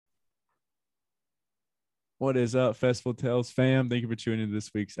What is up, Festival Tales fam? Thank you for tuning in to this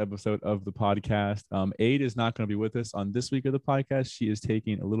week's episode of the podcast. Aid is not going to be with us on this week of the podcast. She is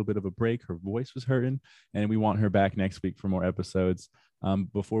taking a little bit of a break. Her voice was hurting, and we want her back next week for more episodes.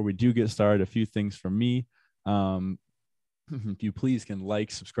 Before we do get started, a few things from me. If you please can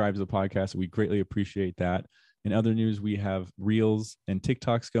subscribe to the podcast, we greatly appreciate that. In other news, we have Reels and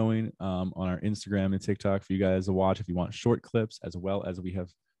TikToks going on our Instagram and TikTok for you guys to watch if you want short clips, as well as we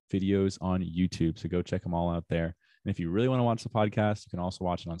have videos on YouTube. So go check them all out there. And if you really want to watch the podcast, you can also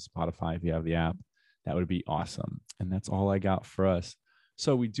watch it on Spotify if you have the app. That would be awesome. And that's all I got for us.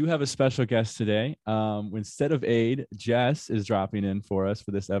 So we do have a special guest today. Instead of Aid, Jess is dropping in for us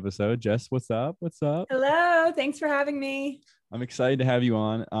for this episode. Jess, what's up? What's up? Hello. Thanks for having me. I'm excited to have you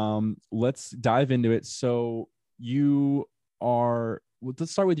on. Let's dive into it. So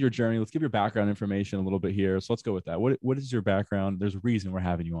let's start with your journey. Let's give your background information a little bit here. So let's go with that. What is your background? There's a reason we're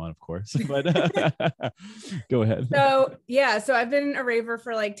having you on, of course, but go ahead. So I've been a raver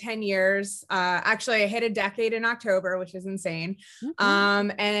for like 10 years. Actually, I hit a decade in October, which is insane.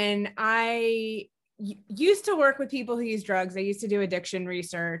 Mm-hmm. And I used to work with people who use drugs. I used to do addiction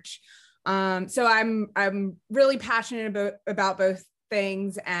research. So I'm really passionate about both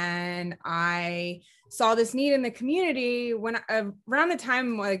things. And I saw this need in the community when around the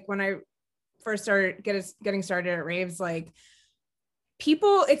time, like when I first started getting started at raves, like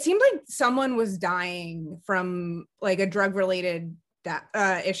it seemed like someone was dying from like a drug related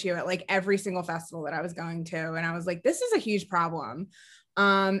issue at like every single festival that I was going to. And I was like, this is a huge problem.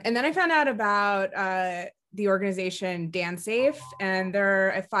 And then I found out about, the organization DanceSafe, and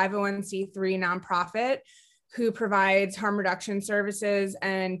they're a 501c3 nonprofit who provides harm reduction services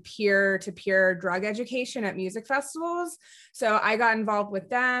and peer-to-peer drug education at music festivals. So I got involved with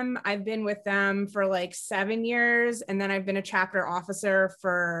them. I've been with them for like 7 years, and then I've been a chapter officer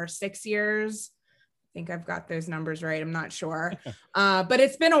for 6 years. I think I've got those numbers right. I'm not sure, but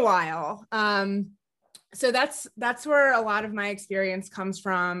it's been a while. So that's where a lot of my experience comes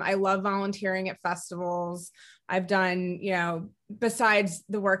from. I love volunteering at festivals. I've done, besides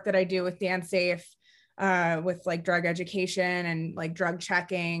the work that I do with DanceSafe, with like drug education and like drug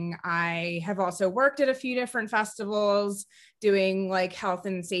checking, I have also worked at a few different festivals doing like health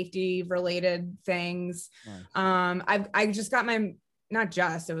and safety related things. Nice. I just got it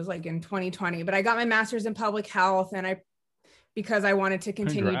was like in 2020, but I got my master's in public health, and because I wanted to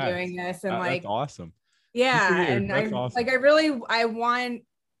continue doing this, and that's awesome. Yeah. And awesome. I want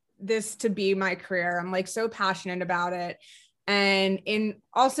this to be my career. I'm like so passionate about it. And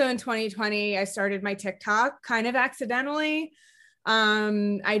also in 2020, I started my TikTok kind of accidentally.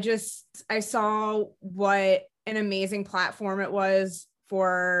 I saw what an amazing platform it was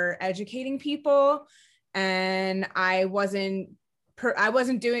for educating people. And I wasn't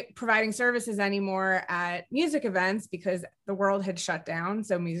providing services anymore at music events because the world had shut down.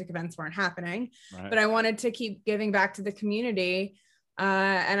 So music events weren't happening, right. But I wanted to keep giving back to the community.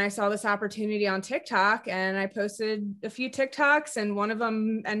 And I saw this opportunity on TikTok, and I posted a few TikToks, and one of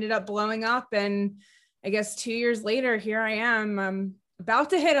them ended up blowing up. And I guess 2 years later, here I am. I'm about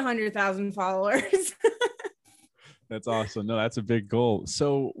to hit 100,000 followers. That's awesome. No, that's a big goal.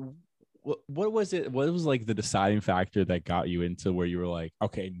 So what was it? What was like the deciding factor that got you into where you were like,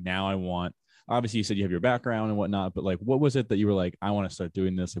 okay, now obviously you said you have your background and whatnot, but like, what was it that you were like, I want to start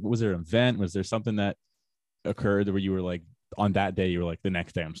doing this? Like, was there an event? Was there something that occurred where you were like, on that day, you were like, the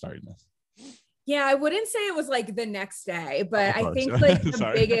next day I'm starting this? Yeah, I wouldn't say it was like the next day, but I think like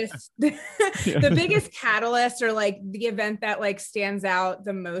the biggest catalyst, or like the event that like stands out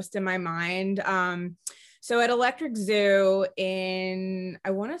the most in my mind. So at Electric Zoo I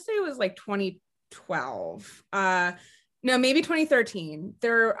want to say it was like 2012. No, maybe 2013.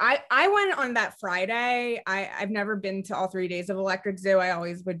 I went on that Friday. I've never been to all 3 days of Electric Zoo. I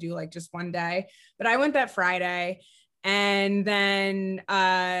always would do like just one day, but I went that Friday. And then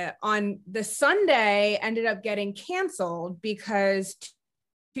on the Sunday ended up getting canceled because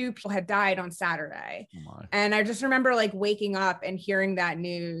two people had died on Saturday. Oh, and I just remember like waking up and hearing that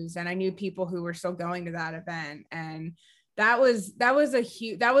news, and I knew people who were still going to that event. And that was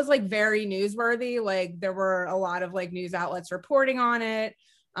like very newsworthy. Like there were a lot of like news outlets reporting on it.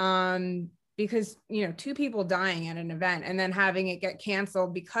 Because, two people dying at an event and then having it get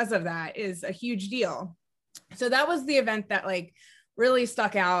canceled because of that is a huge deal. So that was the event that like really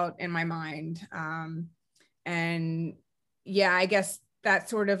stuck out in my mind. And yeah, I guess that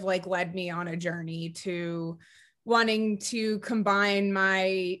sort of like led me on a journey to wanting to combine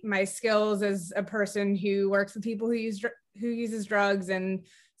my skills as a person who works with people who uses drugs, and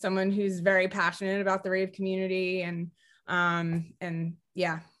someone who's very passionate about the rave community. And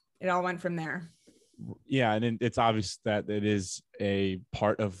yeah, it all went from there. Yeah, and it's obvious that it is a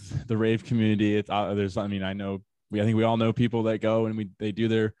part of the rave community. It's there's, I mean, I think we all know people that go and they do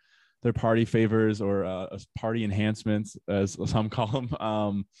their party favors or party enhancements, as some call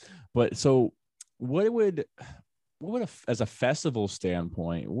them. But so what would as a festival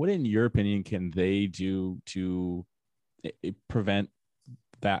standpoint, what in your opinion can they do to prevent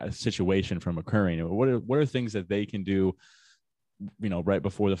that situation from occurring? What are things that they can do, right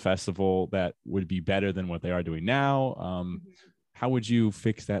before the festival that would be better than what they are doing now? How would you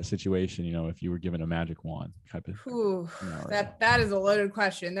fix that situation, if you were given a magic wand type of that is a loaded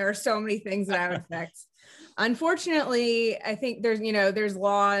question. There are so many things that I would fix. Unfortunately, I think there's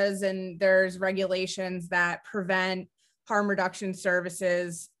laws and there's regulations that prevent harm reduction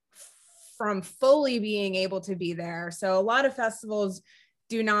services from fully being able to be there. So a lot of festivals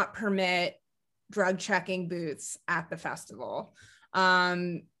do not permit drug checking booths at the festival.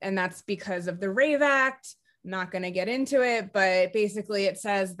 And that's because of the Rave Act. I'm not going to get into it, but basically it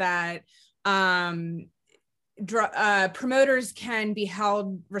says that promoters can be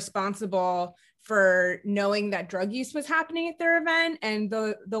held responsible for knowing that drug use was happening at their event. And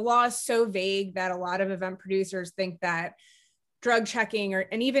the law is so vague that a lot of event producers think that drug checking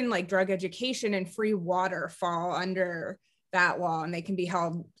and even like drug education and free water fall under that law, and they can be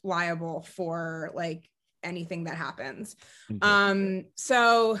held liable for like anything that happens.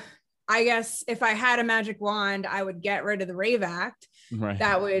 So I guess if I had a magic wand, I would get rid of the Rave Act. Right.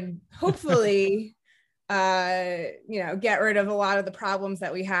 That would hopefully, get rid of a lot of the problems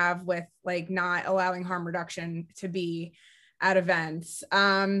that we have with like not allowing harm reduction to be at events.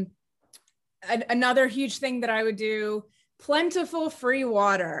 Another huge thing that I would do, plentiful free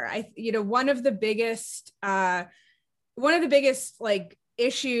water. One of the biggest like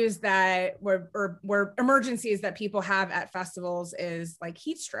issues that were emergencies that people have at festivals is like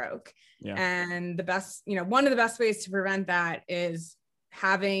heat stroke. Yeah. And one of the best ways to prevent that is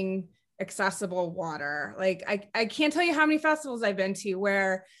having accessible water. Like I can't tell you how many festivals I've been to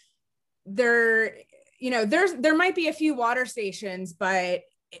where there might be a few water stations, but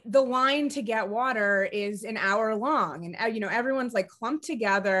the line to get water is an hour long, and everyone's like clumped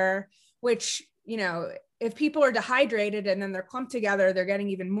together, which if people are dehydrated and then they're clumped together, they're getting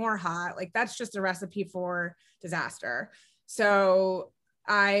even more hot. Like that's just a recipe for disaster. So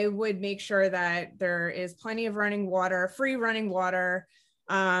I would make sure that there is plenty of free running water,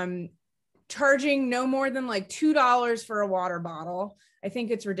 charging no more than like $2 for a water bottle. I think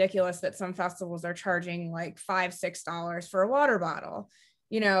it's ridiculous that some festivals are charging like $5-6 for a water bottle.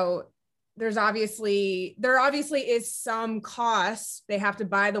 There obviously is some cost. They have to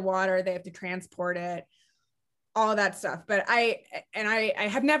buy the water, they have to transport it, all of that stuff. But I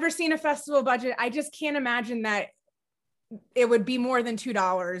have never seen a festival budget. I just can't imagine that it would be more than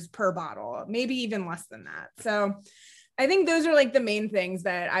 $2 per bottle, maybe even less than that. So I think those are like the main things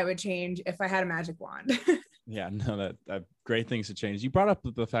that I would change if I had a magic wand. Yeah, no, that great things to change. You brought up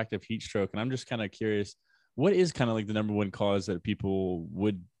the fact of heat stroke, and I'm just kind of curious, what is kind of like the number one cause that people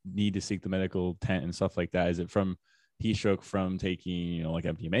would need to seek the medical tent and stuff like that? Is it from heat stroke from taking, like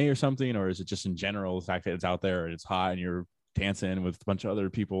MDMA or something, or is it just in general the fact that it's out there and it's hot and you're dancing with a bunch of other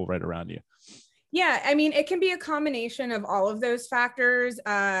people right around you? Yeah, I mean, it can be a combination of all of those factors.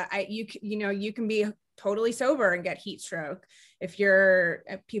 You can be totally sober and get heat stroke. If you're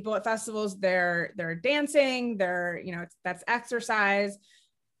people at festivals, they're dancing, that's exercise.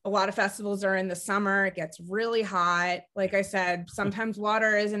 A lot of festivals are in the summer. It gets really hot. Like I said, sometimes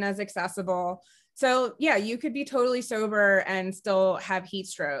water isn't as accessible. So yeah, you could be totally sober and still have heat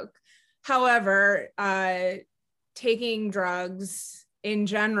stroke. However, taking drugs in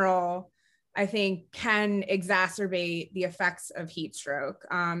general, I think, can exacerbate the effects of heat stroke,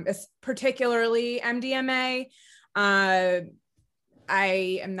 particularly MDMA.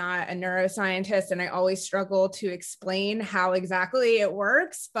 I am not a neuroscientist and I always struggle to explain how exactly it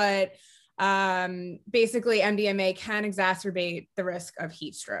works, but basically MDMA can exacerbate the risk of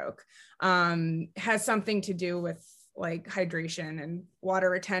heat stroke. Has something to do with like hydration and water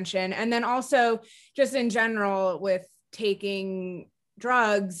retention. And then also just in general with taking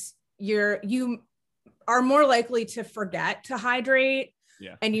drugs, you are more likely to forget to hydrate.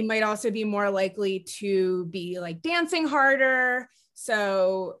 Yeah. And you might also be more likely to be like dancing harder.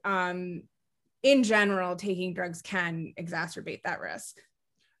 So in general, taking drugs can exacerbate that risk.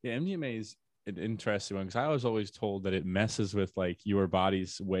 Yeah, MDMA is an interesting one because I was always told that it messes with like your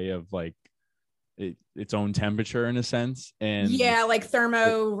body's way of like its own temperature in a sense. And yeah, like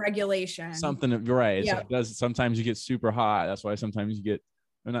thermoregulation. Something, right. Yep. So it does, sometimes you get super hot. That's why sometimes you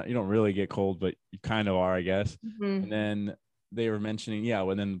don't really get cold, but you kind of are, I guess. Mm-hmm. And then they were mentioning, yeah,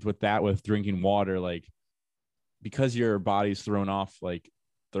 and then with drinking water, like because your body's thrown off, like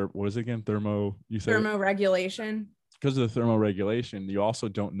what was it again? You said Thermoregulation. Because of the thermoregulation, you also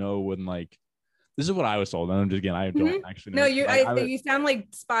don't know when, like, this is what I was told. And I'm just, again, I don't actually know. No, you sound like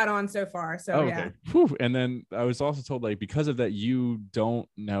spot on so far. So okay. Whew. And then I was also told, like, because of that, you don't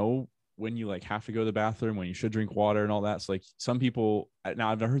know when you like have to go to the bathroom, when you should drink water and all that. So like some people,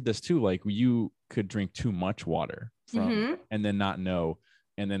 now I've heard this too, like you could drink too much water from and then not know.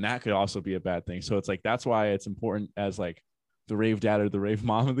 And then that could also be a bad thing. So it's like, that's why it's important as like the rave dad or the rave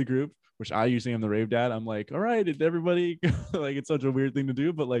mom of the group, which I usually am the rave dad. I'm like, all right, did everybody like, it's such a weird thing to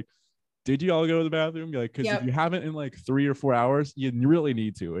do, but like, did you all go to the bathroom? Like, because if you haven't in like 3 or 4 hours, you really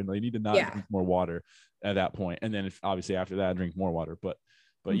need to, and they need to not drink more water at that point. And then if obviously after that, drink more water. But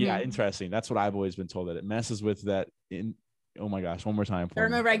yeah, interesting. That's what I've always been told, that it messes with that oh my gosh, one more time.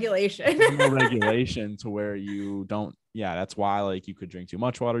 Thermoregulation to where you don't, that's why like you could drink too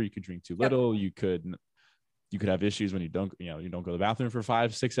much water. You could drink too little. You could have issues when you don't go to the bathroom for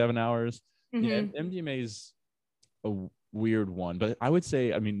 5, 6, 7 hours. Yeah. MDMA is a weird one, but I would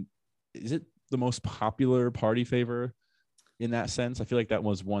say, I mean, is it the most popular party favor in that sense? I feel like that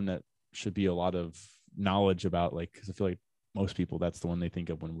was one that should be a lot of knowledge about, like, because I feel like most people, that's the one they think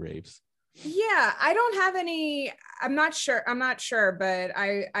of when raves. Yeah, I don't have any, I'm not sure, but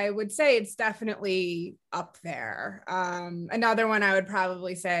I would say it's definitely up there. Another one I would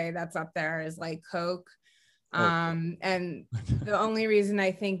probably say that's up there is like Coke. And the only reason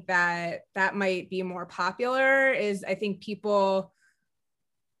I think that might be more popular is I think people,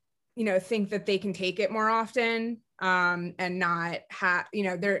 think that they can take it more often, and not have,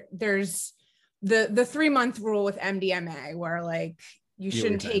 there's the 3-month rule with MDMA where like you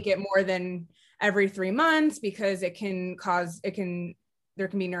shouldn't take it more than every 3 months because there can be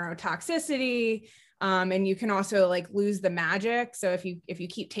neurotoxicity, and you can also like lose the magic. So if you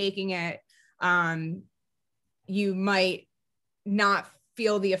keep taking it, you might not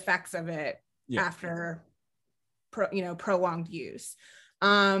feel the effects of it after prolonged use.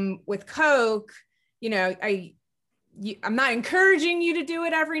 With Coke, I'm not encouraging you to do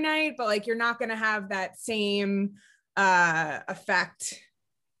it every night, but like you're not going to have that same effect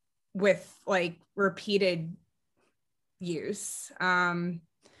with like repeated use. And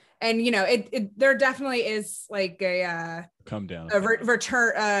there definitely is like a come down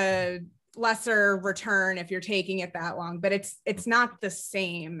return, lesser return if you're taking it that long, but it's not the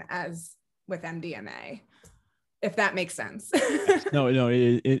same as with MDMA, if that makes sense. No,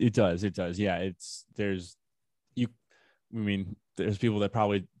 it does. Yeah, there's people that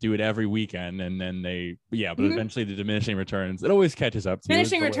probably do it every weekend and then but eventually the diminishing returns, it always catches up to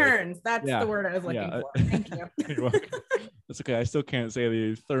diminishing returns. That's the word I was looking for. Thank you. That's okay. I still can't say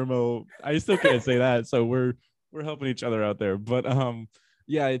that. So we're helping each other out there. But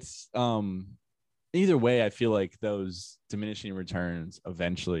it's either way, I feel like those diminishing returns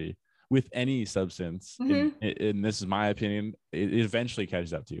eventually with any substance, and this is my opinion, it eventually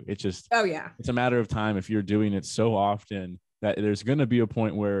catches up to you. It's just, it's a matter of time. If you're doing it so often that there's going to be a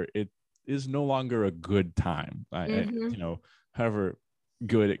point where it is no longer a good time, however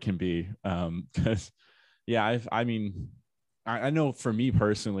good it can be. Because I know for me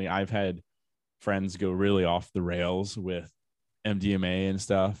personally, I've had friends go really off the rails with MDMA and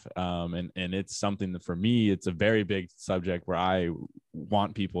stuff. And it's something that for me, it's a very big subject where I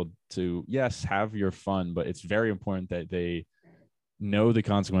want people to, yes, have your fun, but it's very important that they know the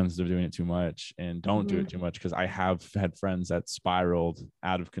consequences of doing it too much and don't do it too much. Cause I have had friends that spiraled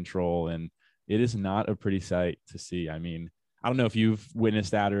out of control and it is not a pretty sight to see. I mean, I don't know if you've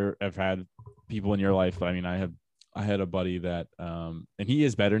witnessed that or have had people in your life, but I mean, I had a buddy that, and he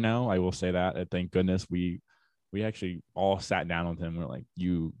is better now. I will say that. Thank goodness we actually all sat down with him. We're like,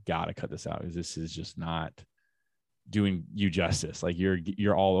 you got to cut this out because this is just not doing you justice. Like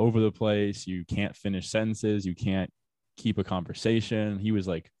you're all over the place. You can't finish sentences. You can't keep a conversation. He was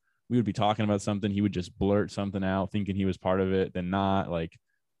like, we would be talking about something. He would just blurt something out thinking he was part of it, then not, like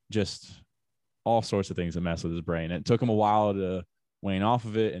just all sorts of things that mess with his brain. It took him a while to wane off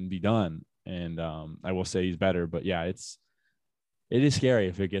of it and be done. And I will say he's better, but yeah, it is scary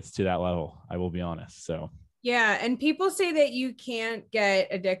if it gets to that level. I will be honest. So yeah. And people say that you can't get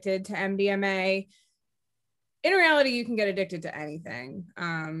addicted to MDMA. In reality, you can get addicted to anything.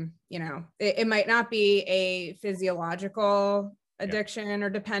 It might not be a physiological addiction or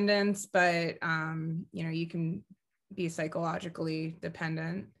dependence, but, you can be psychologically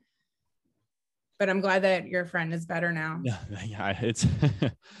dependent. But I'm glad that your friend is better now. Yeah, it's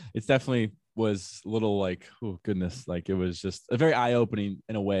definitely was a little like, oh goodness, like it was just a very eye-opening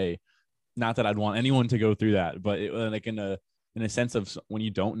in a way. Not that I'd want anyone to go through that, but it, like in a in a sense of when you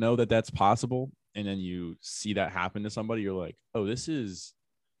don't know that that's possible, and then you see that happen to somebody, you're like, oh, this is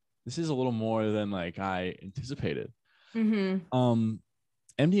a little more than like I anticipated.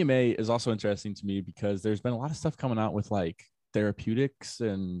 MDMA is also interesting to me because there's been a lot of stuff coming out with like therapeutics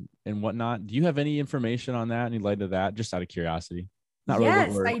and whatnot. Do you have any information on that? Any light of that? Just out of curiosity. Not really what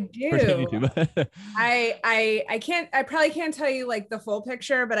Yes, we're I pertaining do. to, but I probably can't tell you like the full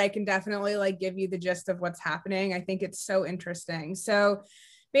picture, but I can definitely like give you the gist of what's happening. I think it's so interesting. So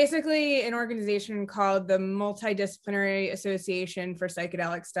basically an organization called the Multidisciplinary Association for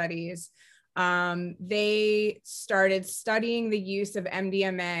Psychedelic Studies. They started studying the use of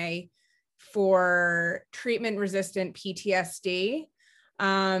MDMA for treatment-resistant PTSD.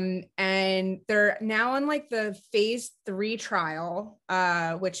 And they're now on like the phase 3 trial,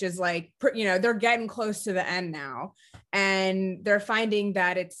 which is like, they're getting close to the end now. And they're finding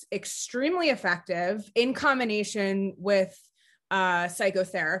that it's extremely effective in combination with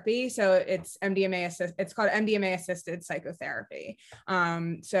psychotherapy. So it's it's called MDMA assisted psychotherapy.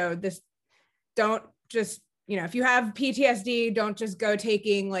 So this, don't just, if you have PTSD, don't just go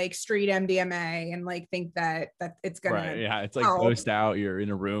taking like street MDMA and like think that it's gonna right. Yeah, it's like help. ghost out. You're in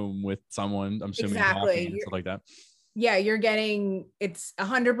a room with someone, I'm assuming, talking and stuff like that. Yeah, you're getting, it's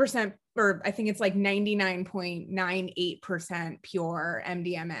 100%, or I think it's like 99.98% pure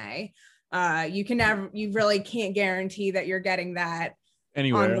MDMA. You really can't guarantee that you're getting that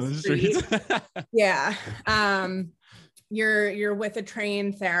anywhere on the streets. Yeah. You're with a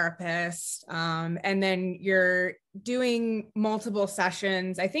trained therapist, and then you're doing multiple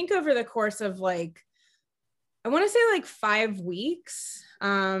sessions, I think over the course of like, I want to say like 5 weeks.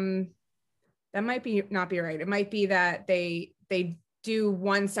 That might be not be right. It might be that they do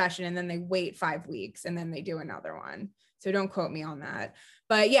one session and then they wait 5 weeks and then they do another one. So don't quote me on that.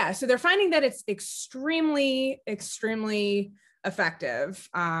 But yeah, so they're finding that it's extremely, extremely effective.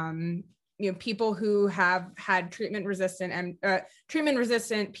 People who have had treatment-resistant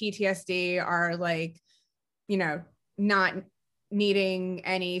PTSD are like, not needing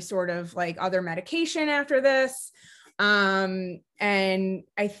any sort of like other medication after this. And the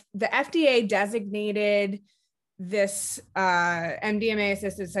FDA designated this MDMA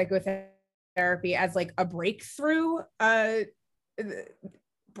assisted psychotherapy as like a breakthrough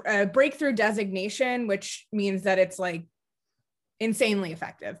designation, which means that it's like insanely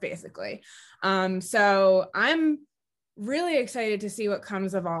effective, basically. So I'm really excited to see what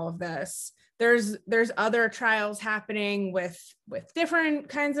comes of all of this. There's other trials happening with different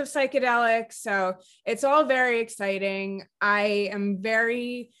kinds of psychedelics. So it's all very exciting. I am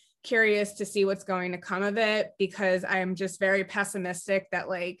very curious to see what's going to come of it, because I'm just very pessimistic that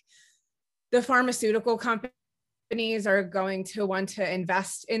like the pharmaceutical companies are going to want to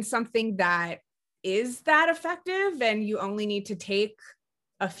invest in something that is that effective, and you only need to take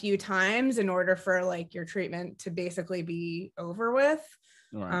a few times in order for like your treatment to basically be over with.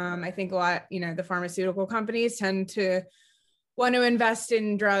 Right. I think a lot, the pharmaceutical companies tend to want to invest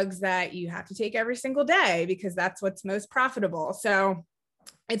in drugs that you have to take every single day because that's what's most profitable. So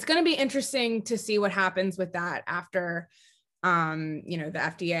it's going to be interesting to see what happens with that after, the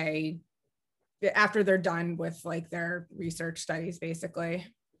FDA, after they're done with like their research studies, basically.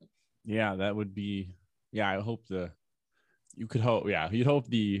 Yeah, that would be, I hope you'd hope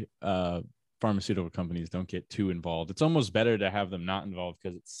the pharmaceutical companies don't get too involved. It's almost better to have them not involved,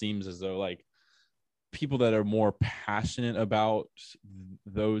 because it seems as though like people that are more passionate about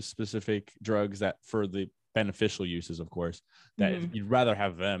those specific drugs, that for the beneficial uses, of course, that you'd rather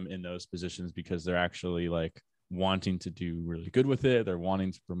have them in those positions because they're actually like wanting to do really good with it. They're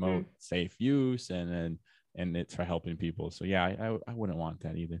wanting to promote safe use and it's for helping people. So yeah, I wouldn't want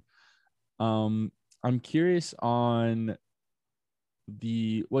that either. I'm curious on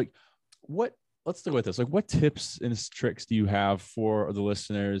the let's stick with this. Like, what tips and tricks do you have for the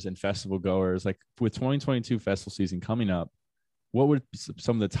listeners and festival goers? Like, with 2022 festival season coming up, what would be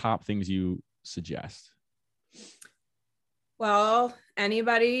some of the top things you suggest? Well,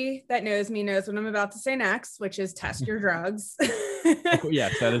 anybody that knows me knows what I'm about to say next, which is test your drugs.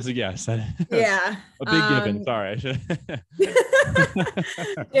 Yes, that is a yes. Yeah. A big given. Sorry.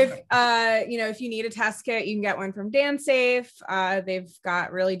 If you need a test kit, you can get one from DanceSafe. They've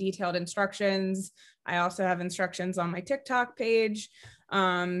got really detailed instructions. I also have instructions on my TikTok page.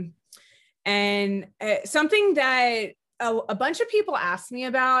 And something that a bunch of people asked me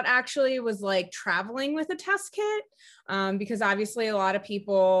about actually was like traveling with a test kit, because obviously a lot of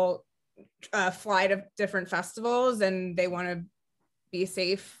people fly to different festivals and they want to be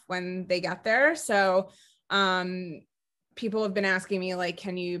safe when they get there. So people have been asking me like,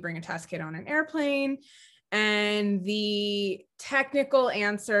 can you bring a test kit on an airplane? And the technical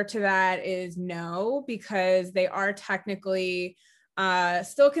answer to that is no, because they are technically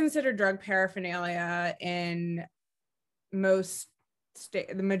still considered drug paraphernalia in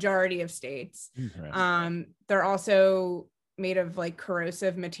the majority of states. They're also made of like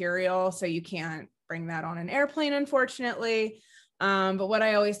corrosive material, so you can't bring that on an airplane, unfortunately. But what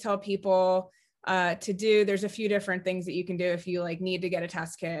I always tell people to do, there's a few different things that you can do if you like need to get a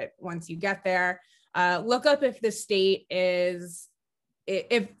test kit once you get there. Look up if the state is,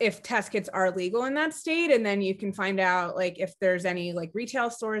 if test kits are legal in that state, and then you can find out like if there's any like retail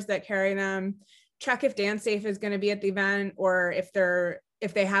stores that carry them. Check if DanceSafe is going to be at the event, or if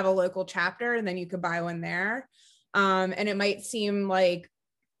they have a local chapter, and then you could buy one there. And it might seem like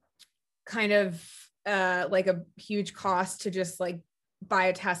kind of like a huge cost to just like buy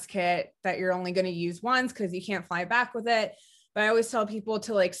a test kit that you're only going to use once because you can't fly back with it. But I always tell people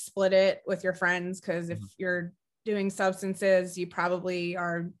to like split it with your friends, because if you're doing substances, you probably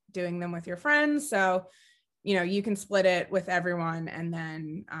are doing them with your friends. So, you know, you can split it with everyone, and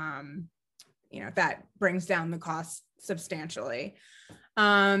then, you know, that brings down the cost substantially.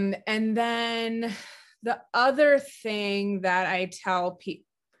 And then the other thing that I tell people,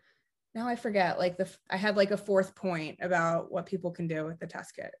 now I forget, like I had like a fourth point about what people can do with the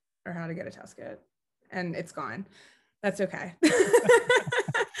test kit or how to get a test kit, and it's gone. That's okay.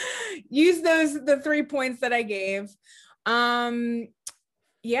 Use the 3 points that I gave.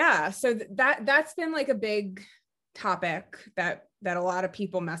 Yeah, so that's been like a big topic that a lot of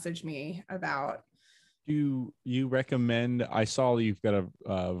people message me about. Do you recommend, I saw you've got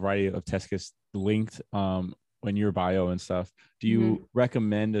a variety of test kits linked in your bio and stuff. Do you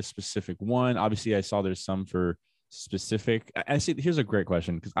recommend a specific one? Obviously, I saw there's some for specific. I see. Here's a great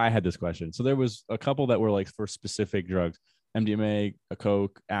question, because I had this question. So there was a couple that were like for specific drugs, MDMA, a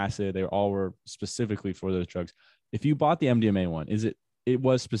coke, acid. They all were specifically for those drugs. If you bought the MDMA one, it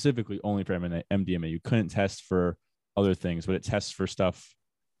was specifically only for MDMA. You couldn't test for other things, but it tests for stuff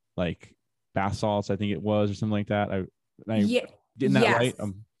like bath salts, I think it was, or something like that. Yeah. Getting that right?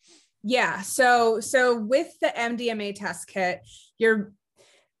 Yeah. So with the MDMA test kit,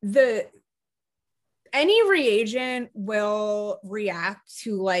 any reagent will react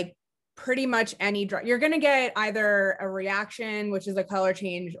to like pretty much any drug. You're going to get either a reaction, which is a color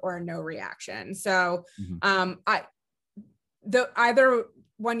change, or a no reaction. So either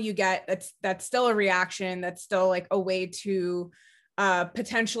one you get, that's still a reaction, that's still like a way to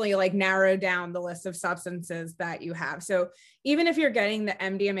potentially like narrow down the list of substances that you have. So even if you're getting the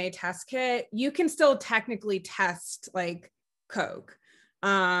MDMA test kit, you can still technically test like coke.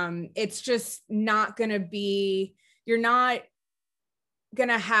 It's just not going to be, you're not going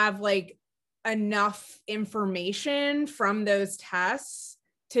to have like enough information from those tests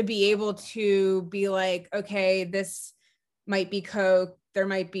to be able to be like, okay, this might be coke. There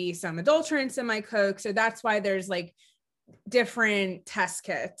might be some adulterants in my coke. So that's why there's like different test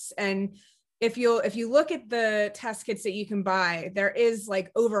kits. And if you look at the test kits that you can buy, there is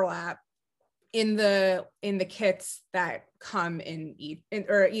like overlap in the kits that come in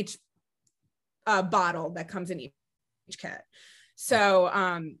each bottle that comes in each kit.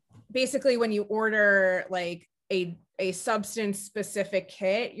 So basically when you order like a substance specific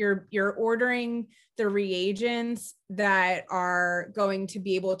kit, you're ordering the reagents that are going to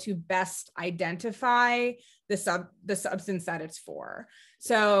be able to best identify the substance that it's for.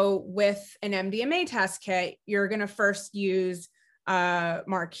 So with an MDMA test kit, you're going to first use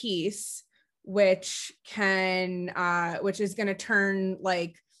Marquise, which is going to turn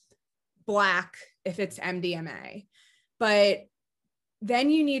like black if it's MDMA. But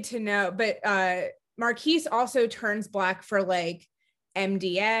then you need to know, Marquise also turns black for like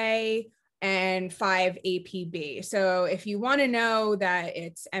MDA and 5-APB. So if you want to know that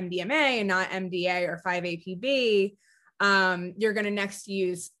it's MDMA and not MDA or 5-APB, you're going to next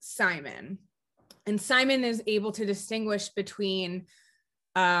use Simon. And Simon is able to distinguish between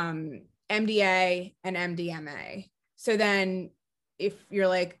MDA and MDMA. So then if you're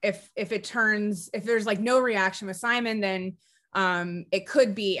like, if there's like no reaction with Simon, then it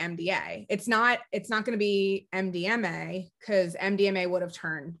could be MDA. It's not going to be MDMA, because MDMA would have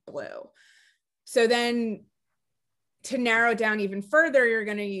turned blue. So then to narrow down even further, you're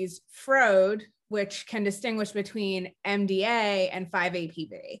going to use Freud, which can distinguish between MDA and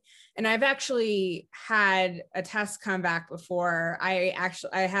 5-APB. And I've actually had a test come back before. I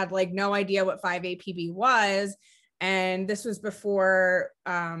had like no idea what 5-APB was. And this was before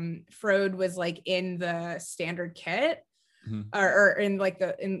Freud was like in the standard kit. Or in like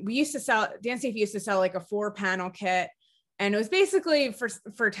we used to sell, DanceSafe used to sell like a 4-panel kit, and it was basically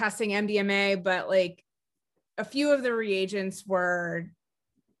for testing MDMA, but like a few of the reagents were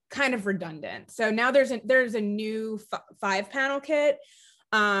kind of redundant. So now there's a new 5-panel kit.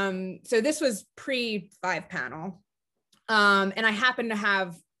 So this was pre 5-panel. And I happened to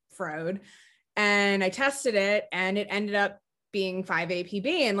have Frode, and I tested it, and it ended up being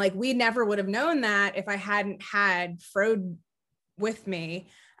 5-APB. And like, we never would have known that if I hadn't had Frode with me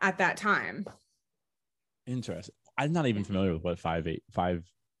at that time. Interesting. I'm not even familiar with what 5-ATB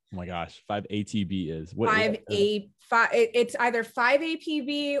is. It's either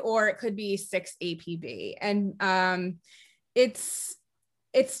 5-APB or it could be 6-APB. And it's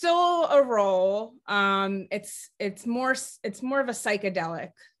still a roll. It's more of a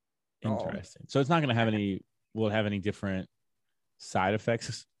psychedelic roll. Interesting. So it's not going to have will it have any different side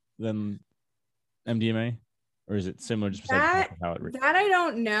effects than MDMA? Or is it similar? Just that I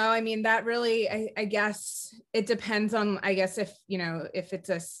don't know. I mean, that really, I guess it depends on, I guess, if it's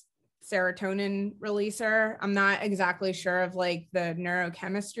a serotonin releaser. I'm not exactly sure of like the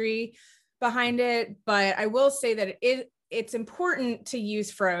neurochemistry behind it, but I will say that it's important to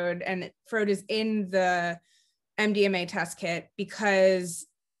use Frode, and Frode is in the MDMA test kit, because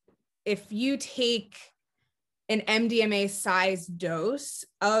if you take an MDMA size dose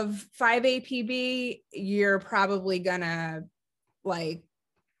of 5-APB, you're probably gonna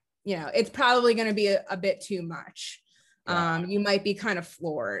it's probably gonna be a bit too much. You might be kind of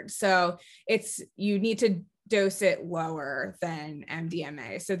floored. So you need to dose it lower than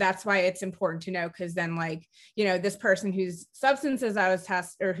MDMA. So that's why it's important to know, because then this person whose substances I was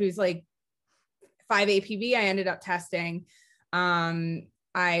who's like 5-APB I ended up testing,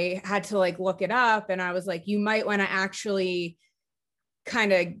 I had to look it up, and I was like, you might want to actually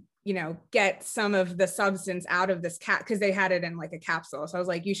kind of, get some of the substance out of this because they had it in like a capsule. So I was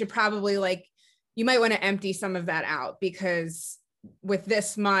like, you should probably you might want to empty some of that out, because with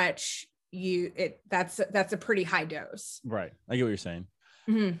this much, that's a pretty high dose. Right. I get what you're saying.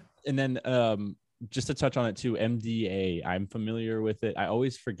 Mm-hmm. And then just to touch on it too, MDA, I'm familiar with it. I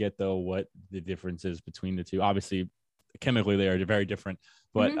always forget though what the difference is between the two. Obviously, chemically they are very different,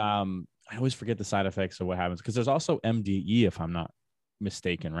 but I always forget the side effects of what happens, because there's also MDE, if I'm not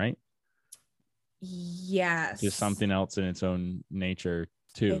mistaken, right? Yes. Just something else in its own nature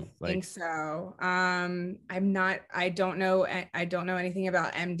too. I think so. I don't know anything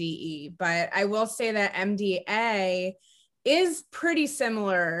about MDE, but I will say that MDA is pretty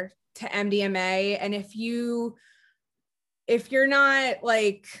similar to MDMA. And if you're not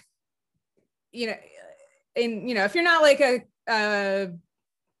if you're not a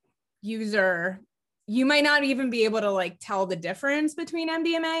user, you might not even be able to tell the difference between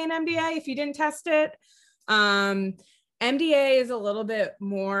MDMA and MDA if you didn't test it. MDA is a little bit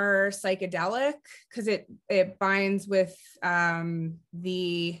more psychedelic because it binds with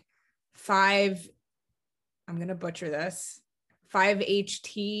the I'm going to butcher this,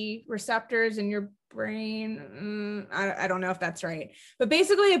 5-HT receptors in your brain. I don't know if that's right, but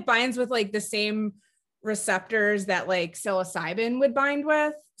basically it binds with the same receptors that psilocybin would bind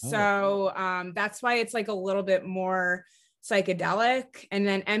with. So that's why it's a little bit more psychedelic. And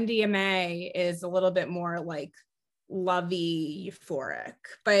then MDMA is a little bit more lovey, euphoric,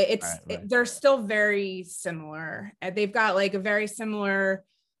 but they're still very similar. They've got a very similar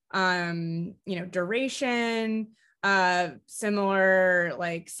duration,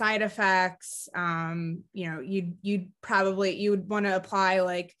 similar side effects. You would want to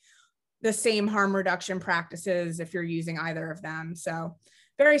apply the same harm reduction practices if you're using either of them. So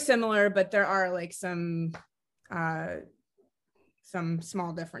very similar, but there are some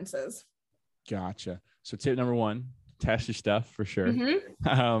small differences. Gotcha. So tip number 1, test your stuff for sure.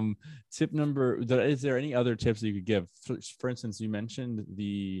 Mm-hmm. Tip number, is there any other tips that you could give? For instance, you mentioned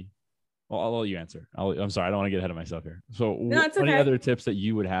I'll let you answer. I'm sorry, I don't want to get ahead of myself here. So no, it's okay. Any other tips that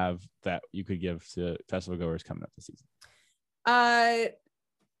you would have that you could give to festival goers coming up this season?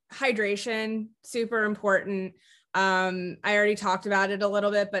 Hydration, super important. I already talked about it a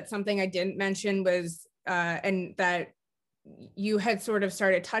little bit, but something I didn't mention was, and that you had sort of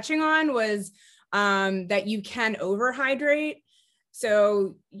started touching on, was that you can overhydrate.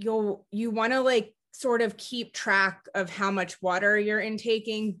 So you want to sort of keep track of how much water you're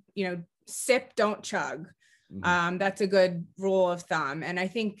intaking, sip, don't chug. Mm-hmm. That's a good rule of thumb. And I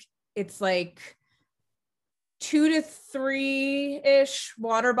think it's 2 to 3-ish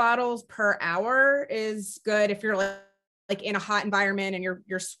water bottles per hour is good if you're in a hot environment and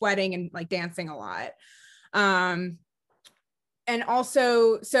you're sweating and dancing a lot. And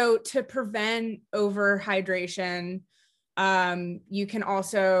also, so to prevent overhydration, you can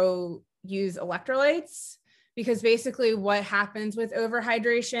also use electrolytes, because basically what happens with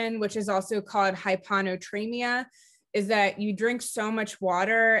overhydration, which is also called hyponatremia, is that you drink so much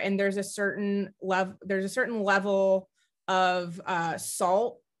water and there's a certain level of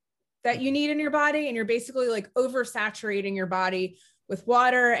salt that you need in your body, and you're basically like oversaturating your body with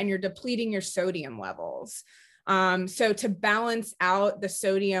water and you're depleting your sodium levels. So to balance out the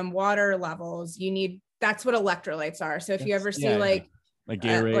sodium water levels, that's what electrolytes are. So if you ever see like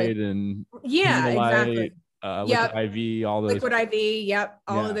Gatorade and exactly. Liquid IV, all those. Liquid IV, yep,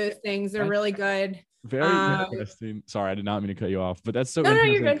 all of those things are really good. Very interesting. Sorry, I did not mean to cut you off, but that's so No,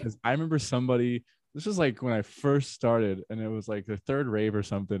 interesting you're because I remember somebody, this was like when I first started, and it was like the third rave or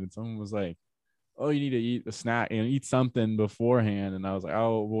something, and someone was like, oh, you need to eat a snack and eat something beforehand. And I was like,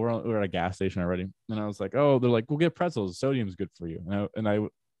 oh, well, we're at a gas station already. And I was like, oh, they're like, we'll get pretzels. Sodium's good for you.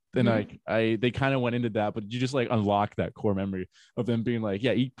 They kind of went into that, but you just like unlock that core memory of them being like,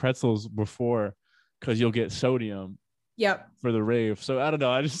 yeah, eat pretzels before because you'll get sodium. Yep. For the rave. So I don't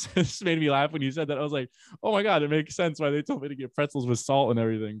know. I just made me laugh when you said that. I was like, oh my God, it makes sense why they told me to get pretzels with salt and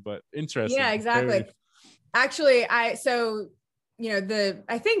everything. But interesting. Yeah, exactly. Actually, I think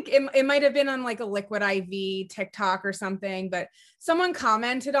it might have been on like a Liquid IV TikTok or something, but someone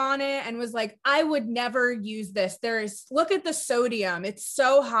commented on it and was like, I would never use this. Look at the sodium. It's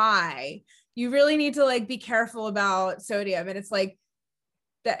so high. You really need to like be careful about sodium. And it's like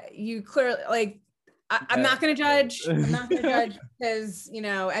that you clearly like, I'm not going to judge. I'm not going to judge because,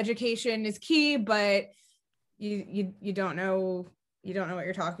 education is key, but you don't know what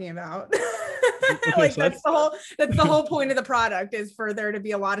you're talking about. Like that's the whole point of the product is for there to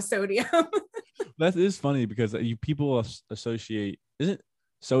be a lot of sodium. That is funny because people associate, isn't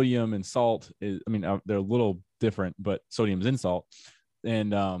sodium and salt they're a little different, but sodium's in salt.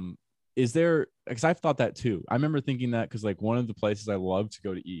 And is there, because I've thought that too. I remember thinking that because like one of the places I love to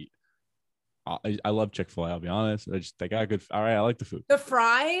go to eat, I love Chick-fil-A, I'll be honest. They got good. All right, I like the food. The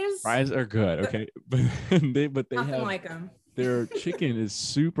fries are good. Okay. But they nothing have like them. Their chicken is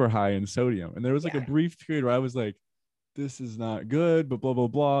super high in sodium. And there was like a brief period where I was like, this is not good, but blah, blah,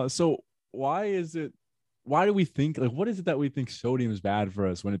 blah. So why do we think, like, what is it that we think sodium is bad for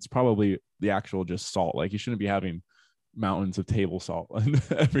us when it's probably the actual just salt? Like you shouldn't be having mountains of table salt and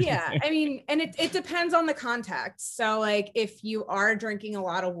everything. Yeah, I mean, and it depends on the context. So like if you are drinking a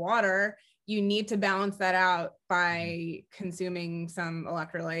lot of water, you need to balance that out by consuming some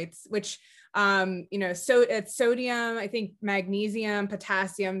electrolytes, which so it's sodium, I think magnesium,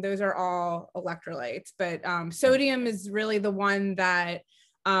 potassium, those are all electrolytes, but sodium is really the one that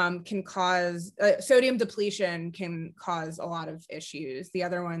can cause sodium depletion can cause a lot of issues. The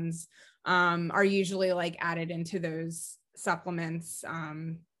other ones are usually like added into those supplements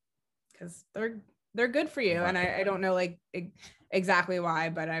because they're good for you. And I don't know like exactly why,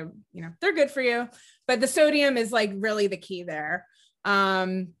 but they're good for you, but the sodium is like really the key there.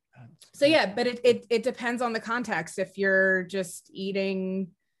 So yeah, but it depends on the context. If you're just eating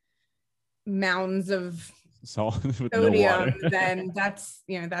mounds of salt with sodium, then that's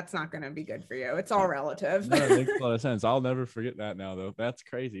not going to be good for you. It's all relative. No, that makes a lot of sense. I'll never forget that now though. That's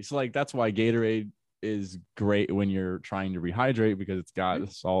crazy. So like, that's why Gatorade is great when you're trying to rehydrate because it's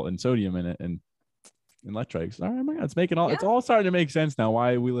got salt and sodium in it and electrolytes. All right, my God, it's all starting to make sense now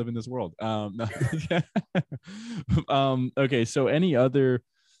why we live in this world. Okay. So any other,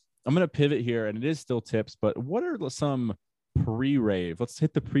 I'm going to pivot here and it is still tips, but what are some pre-rave? Let's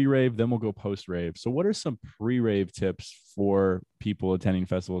hit the pre-rave, then we'll go post-rave. So what are some pre-rave tips for people attending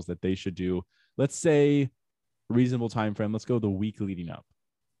festivals that they should do? Let's say reasonable time frame. Let's go the week leading up.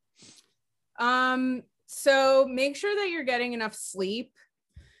 So make sure that you're getting enough sleep.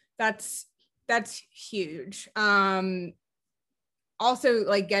 That's huge. Also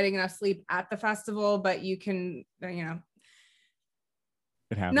like getting enough sleep at the festival, but you can,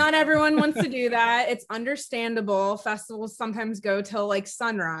 not everyone wants to do that. It's understandable. Festivals sometimes go till like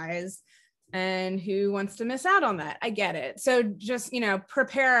sunrise, and who wants to miss out on that? I get it. So just,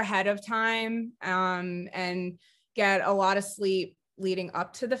 prepare ahead of time, and get a lot of sleep leading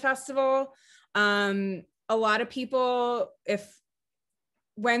up to the festival. A lot of people,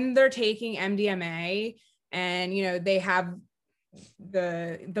 when they're taking MDMA and, they have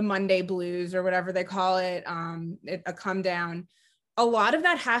the Monday blues or whatever they call it, a come down, a lot of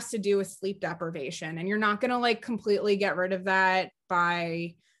that has to do with sleep deprivation, and you're not going to like completely get rid of that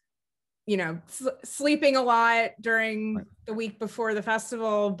by, sleeping a lot during the week before the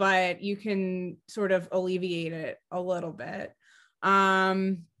festival, but you can sort of alleviate it a little bit.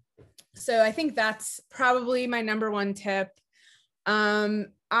 So I think that's probably my number one tip.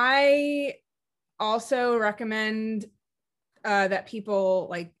 I also recommend that people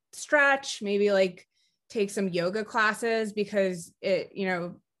like stretch, maybe like take some yoga classes, because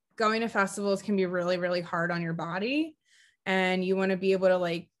going to festivals can be really, really hard on your body, and you want to be able to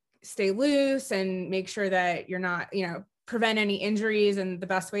like stay loose and make sure that you're not, prevent any injuries. And the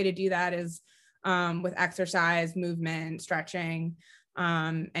best way to do that is with exercise, movement, stretching,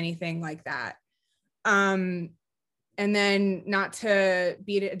 anything like that. And then, not to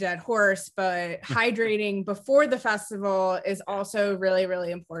beat a dead horse, but hydrating before the festival is also really,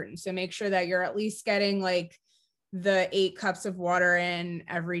 really important. So make sure that you're at least getting like the 8 cups of water in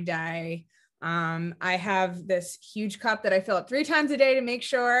every day. I have this huge cup that I fill up 3 times a day to make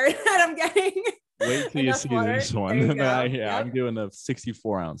sure that I'm getting Wait till you see water. this one. Yep. I'm doing a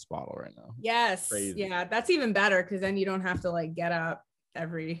 64-ounce bottle right now. Yes. Crazy. Yeah, that's even better, because then you don't have to like get up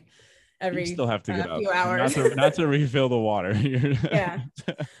every you still have to get up few hours. not to refill the water. Yeah.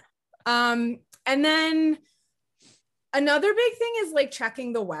 And then another big thing is like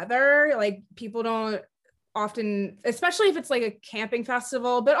checking the weather. Like, people don't often, especially if it's like a camping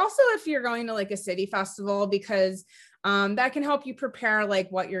festival, but also if you're going to like a city festival, because that can help you prepare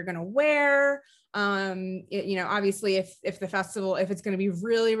like what you're going to wear. Obviously if the festival, if it's going to be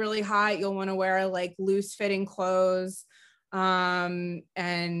really, really hot, you'll want to wear like loose fitting clothes. You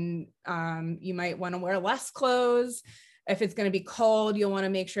might want to wear less clothes. If it's going to be cold, you'll want to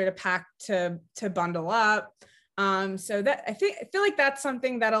make sure to pack to bundle up. So that I feel like that's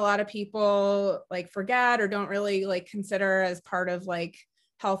something that a lot of people like forget or don't really like consider as part of like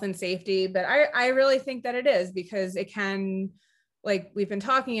health and safety. But I really think that it is, because it can, like we've been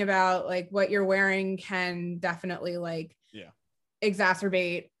talking about, like what you're wearing can definitely like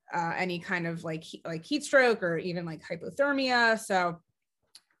exacerbate any kind of like heat stroke or even like hypothermia. So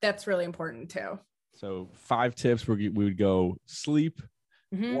that's really important too. So 5 tips we would go: sleep,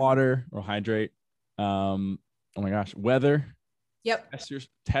 water or hydrate. Oh my gosh, weather. Yep.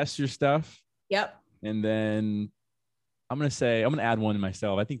 Test your stuff. Yep. And then I'm gonna add one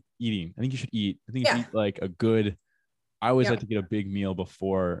myself. I think eating. I think you should eat. I think you eat like a good. I always like to get a big meal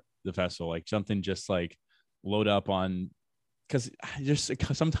before the festival, like something just like load up on, because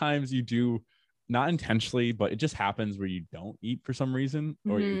sometimes you do, not intentionally, but it just happens where you don't eat for some reason,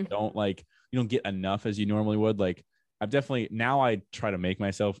 or you don't get enough as you normally would. Like I've definitely, now I try to make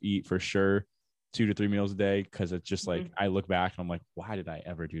myself eat for sure 2 to 3 meals a day, because it's just like I look back and I'm like, why did I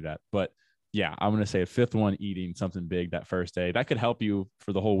ever do that? But yeah, I'm gonna say a 5th one, eating something big that first day. That could help you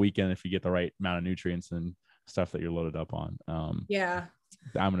for the whole weekend if you get the right amount of nutrients and stuff that you're loaded up on. I'm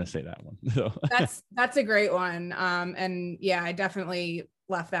gonna say that one. So. That's a great one. And yeah, I definitely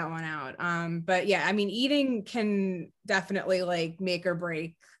left that one out. But yeah, I mean, eating can definitely like make or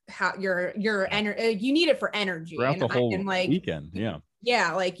break how your energy. You need it for energy throughout the whole weekend.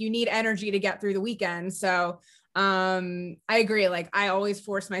 Yeah, like you need energy to get through the weekend. So I agree. Like I always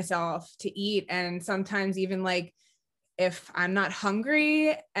force myself to eat, and sometimes even like if I'm not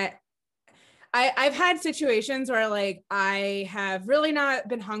hungry, I've had situations where like I have really not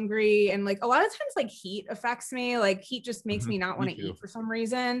been hungry, and like a lot of times like heat affects me. Like heat just makes me not want to eat for some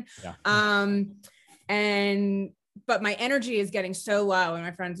reason. But my energy is getting so low, and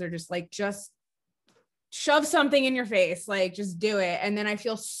my friends are just like, just shove something in your face, like just do it. And then I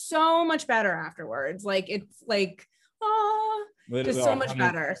feel so much better afterwards. Like it's like, just so much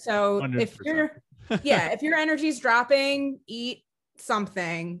better. So 100%. If your energy's dropping, eat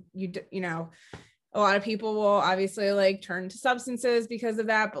something. A lot of people will obviously like turn to substances because of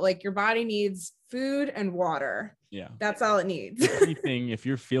that, but like your body needs food and water. That's all it needs. Anything, if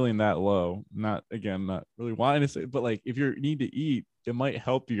you're feeling that low, not really wanting to say, but like if you need to eat, it might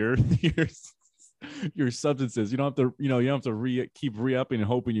help your substances. You don't have to keep re-upping and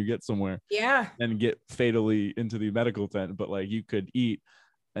hoping you get somewhere and get fatally into the medical tent, but like you could eat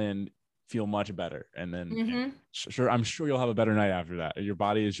and feel much better, and then I'm sure you'll have a better night after that. Your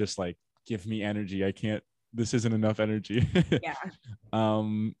body is just like, give me energy. This isn't enough energy.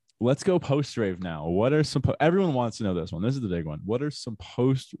 Let's go post rave now. What are some everyone wants to know this one. This is the big one. What are some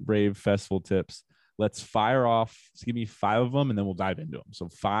post rave festival tips? Let's fire off. So give me 5 of them and then we'll dive into them. So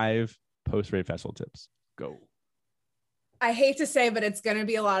 5 post rave festival tips. Go. I hate to say, but it's going to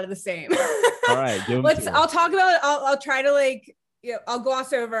be a lot of the same. All right. I'll talk about it. I'll try to like, I'll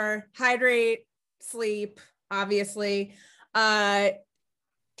gloss over hydrate, sleep, obviously,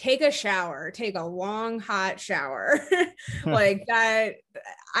 take a shower, take a long, hot shower like that.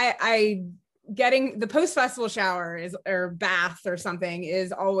 Getting the post-festival shower or bath or something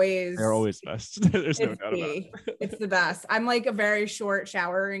they're always best. There's no doubt about it. It's the best. I'm like a very short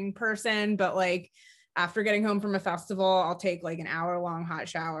showering person, but like after getting home from a festival, I'll take like an hour-long hot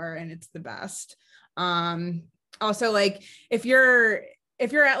shower and it's the best. Also, like if you're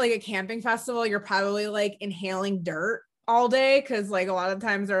if you're at like a camping festival, you're probably like inhaling dirt all day because like a lot of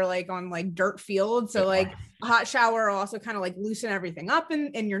times they're like on like dirt fields. So like a hot shower will also kind of like loosen everything up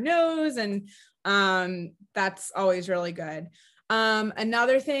in your nose, and that's always really good.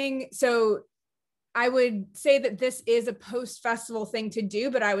 Another thing, so I would say that this is a post-festival thing to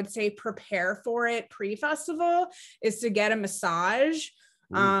do, but I would say prepare for it pre-festival is to get a massage.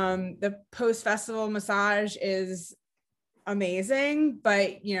 The post-festival massage is amazing,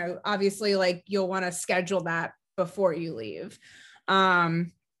 but you know, obviously like you'll want to schedule that before you leave.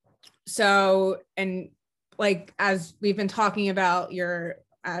 So, and like, as we've been talking about,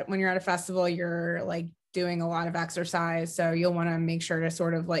 when you're at a festival, you're like doing a lot of exercise. So you'll want to make sure to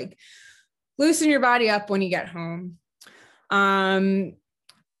sort of like loosen your body up when you get home.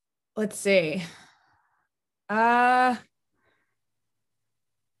 Let's see. I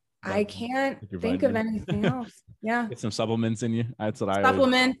can't think of anything else. Yeah. Get some supplements in you. That's what I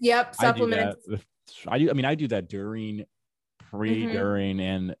supplement. Yep. Supplements. I do that during, during,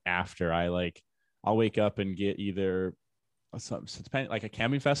 and after. I'll wake up and get either like a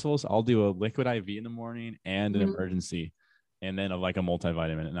camping festivals. I'll do a liquid IV in the morning and an emergency, and then like a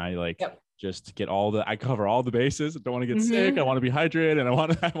multivitamin. And I just get I cover all the bases. I don't want to get sick. I want to be hydrated, and I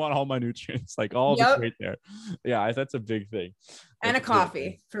want all my nutrients, like all the right there. Yeah, that's a big thing. And that's a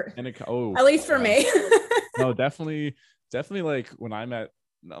coffee at least for me. No, definitely. Like when I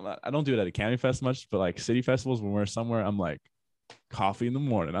don't do it at a camping fest much, but like city festivals, when we're somewhere, I'm like coffee in the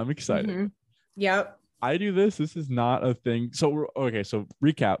morning. I'm excited. Yep. I do this. This is not a thing. So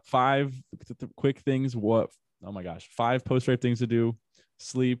recap 5 quick things. Oh my gosh, 5 post-rave things to do: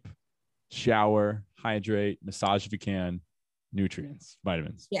 sleep, shower, hydrate, massage if you can, nutrients,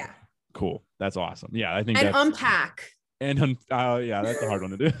 vitamins. Yeah. Cool. That's awesome. Yeah, I think unpack. Yeah, that's a hard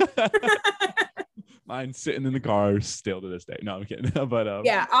one to do. Mine's sitting in the car still to this day. No, I'm kidding. But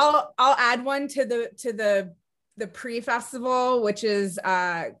yeah, I'll add one to the pre-festival, which is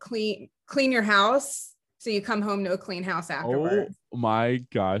clean your house so you come home to a clean house afterwards. Oh my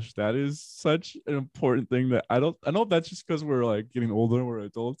gosh, that is such an important thing that I don't know if that's just because we're like getting older, we're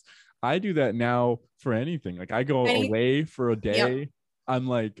adults. I do that now for anything. Like I go away for a day. Yep. I'm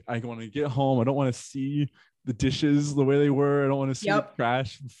like, I want to get home. I don't want to see the dishes the way they were. I don't want to see the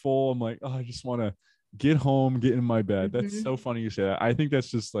trash full. I'm like, oh, I just want to get home, get in my bed. That's so funny you say that. I think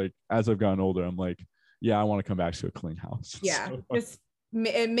that's just like, as I've gotten older, I'm like, yeah, I want to come back to a clean house. Yeah.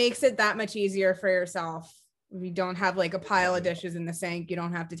 It makes it that much easier for yourself. You don't have like a pile of dishes in the sink. You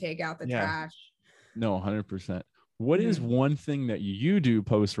don't have to take out the trash. No, 100%. What is one thing that you do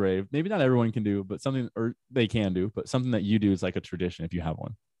post rave? Maybe not everyone can do, but something, or they can do, but something that you do is like a tradition if you have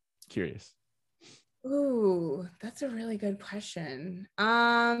one. Curious. Ooh, that's a really good question.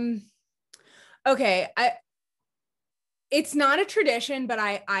 Okay. It's not a tradition, but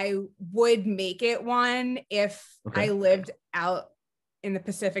I would make it one if I lived out in the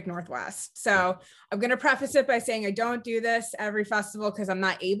Pacific Northwest. So I'm going to preface it by saying I don't do this every festival because I'm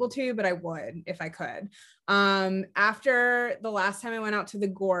not able to, but I would if I could. After the last time I went out to the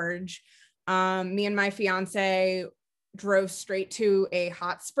Gorge, me and my fiance drove straight to a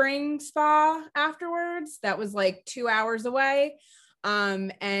hot spring spa afterwards. That was like 2 hours away.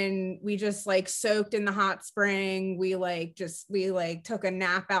 And we just like soaked in the hot spring. We took a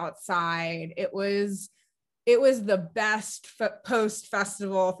nap outside. It was the best post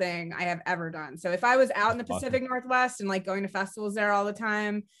festival thing I have ever done. So if I was out in the Pacific Northwest and like going to festivals there all the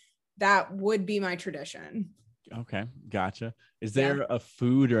time, that would be my tradition. Okay. Gotcha. Is there a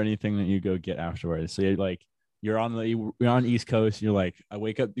food or anything that you go get afterwards? So you're on East Coast. You're like,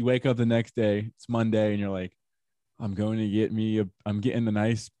 you wake up the next day, it's Monday, and you're like, I'm getting a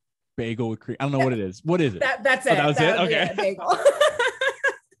nice bagel with cream. I don't know what it is. What is it? That's it. That was it? Okay. It, bagel.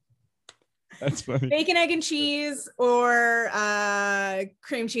 That's funny. Bacon, egg, and cheese, or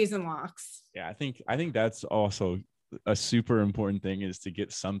cream cheese and lox. Yeah, I think that's also a super important thing, is to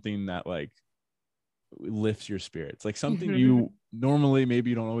get something that like lifts your spirits. Like something you normally maybe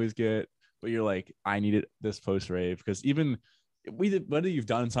you don't always get, but you're like, I need it this post rave, because even whether you've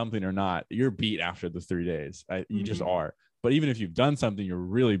done something or not, you're beat after the 3 days. You just are. But even if you've done something, you're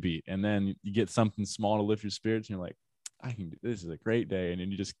really beat, and then you get something small to lift your spirits, and you're like, this is a great day, and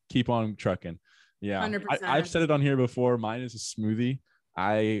then you just keep on trucking. Yeah, 100%. I've said it on here before. Mine is a smoothie.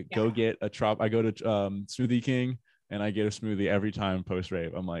 I go to Smoothie King, and I get a smoothie every time post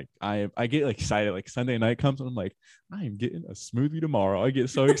rave. I'm like, I get like excited. Like Sunday night comes, and I'm like, I am getting a smoothie tomorrow. I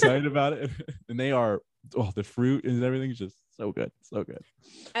get so excited about it, and they are the fruit and everything is just so good, so good.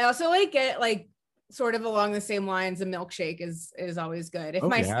 I also like get like sort of along the same lines. A milkshake is always good if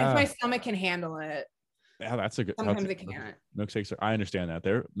my stomach can handle it. Yeah, that's a good. Sometimes they can't. Milkshakes I understand that.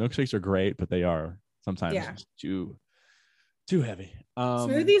 Milkshakes are great, but they are sometimes just too heavy.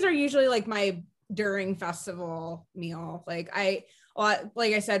 Smoothies are usually like my during festival meal. Like I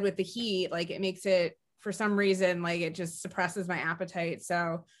said, with the heat, like it makes it, for some reason, like it just suppresses my appetite.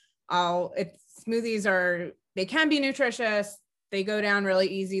 So smoothies they can be nutritious. They go down really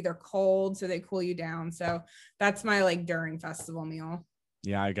easy. They're cold, so they cool you down. So that's my like during festival meal.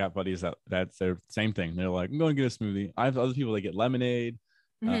 Yeah, I got buddies that's their same thing. They're like, I'm going to get a smoothie. I have other people that get lemonade.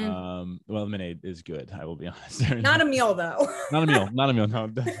 Well, lemonade is good, I will be honest. Not a meal though. Not a meal. No.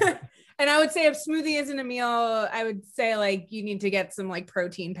 And I would say if smoothie isn't a meal, I would say like you need to get some like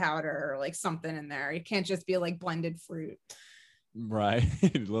protein powder or like something in there. It can't just be like blended fruit. Right.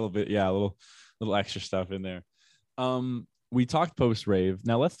 A little bit. Yeah. A little extra stuff in there. We talked post rave.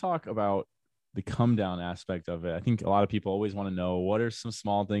 Now let's talk about the come down aspect of it. I think a lot of people always want to know what are some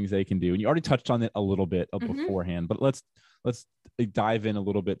small things they can do. And you already touched on it a little bit beforehand, but let's dive in a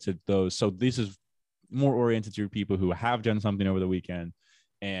little bit to those. So this is more oriented to people who have done something over the weekend.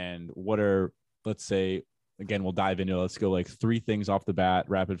 And what are, let's say, again, we'll dive into, let's go like 3 things off the bat,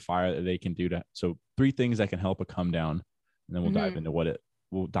 rapid fire, that they can do so 3 things that can help a come down. And then we'll dive into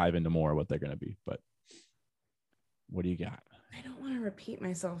we'll dive into more what they're going to be. But what do you got? I don't want to repeat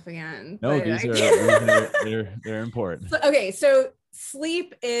myself again. No, they're important. So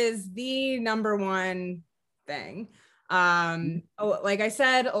sleep is the number one thing. Like I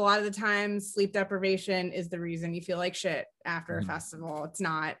said, a lot of the times sleep deprivation is the reason you feel like shit after a festival. It's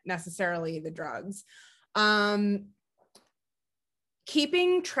not necessarily the drugs.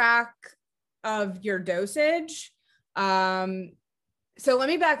 Keeping track of your dosage. So let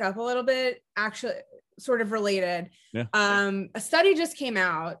me back up a little bit, actually sort of related. Yeah. A study just came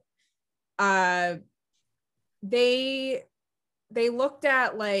out. They looked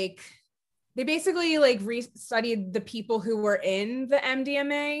at they basically studied the people who were in the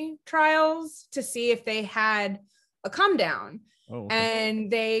MDMA trials to see if they had a come down. Oh, okay.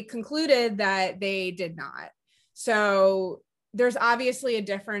 And they concluded that they did not. So there's obviously a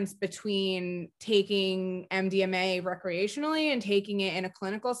difference between taking MDMA recreationally and taking it in a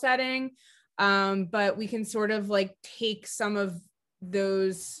clinical setting. But we can sort of take some of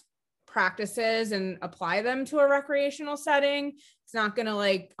those practices and apply them to a recreational setting. It's not going to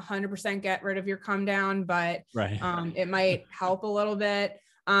 100% get rid of your come down, but right. It might help a little bit.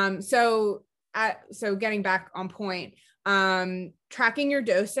 So getting back on point, tracking your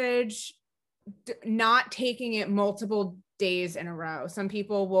dosage, not taking it multiple days in a row. Some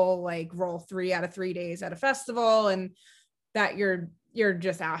people will roll 3 out of 3 days at a festival, and that you're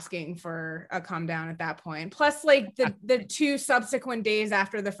just asking for a come down at that point. Plus the 2 subsequent days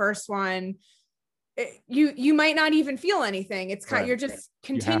after the first one, you might not even feel anything. It's kind you're just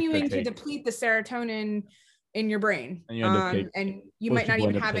continuing to deplete the serotonin in your brain, and you might not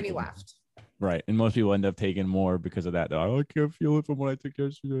even have any left. Right. And most people end up taking more because of that. I can't feel it from what I took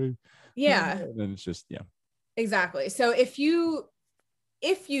yesterday. Yeah. And then it's just, yeah. Exactly. So if you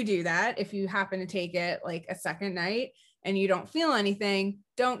do that, if you happen to take it a second night and you don't feel anything,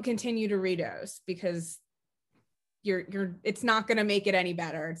 don't continue to redose, because it's not going to make it any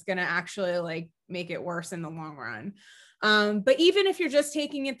better. It's going to actually make it worse in the long run. But even if you're just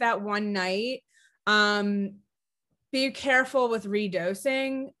taking it that one night, be careful with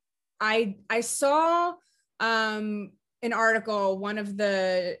redosing. I saw an article, one of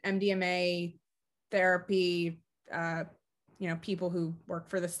the MDMA therapy people who work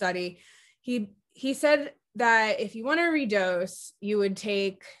for the study, he said that if you want to redose, you would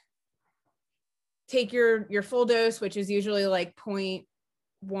take your full dose, which is usually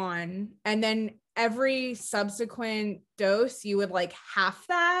 0.1, and then every subsequent dose you would half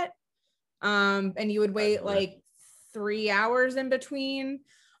that, and you would wait 3 hours in between.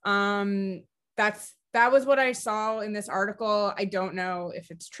 That was what I saw in this article. I don't know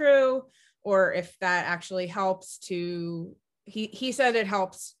if it's true or if that actually helps to, he said it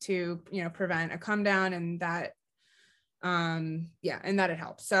helps to, prevent a come down, and that, and that it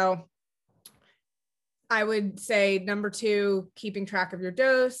helps. So I would say number 2, keeping track of your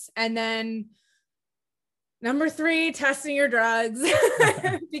dose. And then number 3, testing your drugs,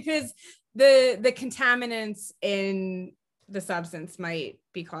 because the contaminants in the substance might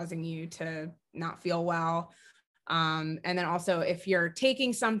be causing you to not feel well. And then also, if you're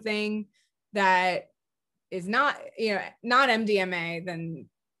taking something that is not MDMA, then,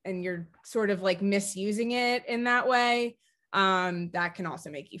 and you're sort of misusing it in that way, that can also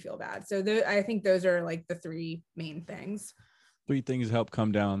make you feel bad. So I think those are the 3 main things. 3 things help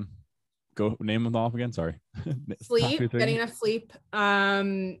come down. Go name them off again. Sorry. Sleep, getting enough sleep.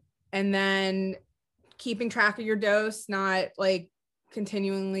 And then keeping track of your dose, not like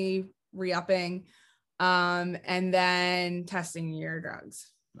continually re-upping, and then testing your drugs.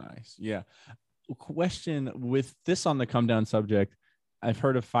 Nice. Yeah. Question with this on the come down subject. I've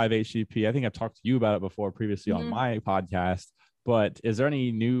heard of 5-HTP. I think I've talked to you about it before previously on my podcast, but is there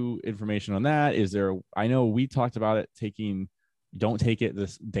any new information on that? Is there, I know we talked about it don't take it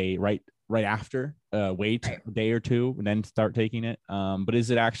this day, right after, wait a day or two and then start taking it. But is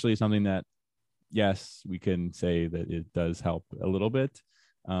it actually something that, yes, we can say that it does help a little bit?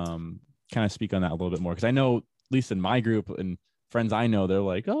 Kind of speak on that a little bit more. Cause I know, at least in my group and friends I know, they're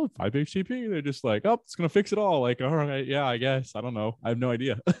like, oh, 5-HTP. They're just like, oh, it's going to fix it all. Like, all right, yeah, I guess. I don't know. I have no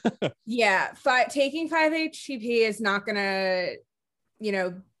idea. Yeah. Taking 5-HTP is not going to,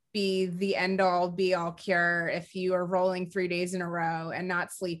 be the end all be all cure if you are rolling 3 days in a row and not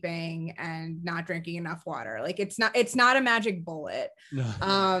sleeping and not drinking enough water. Like it's not a magic bullet.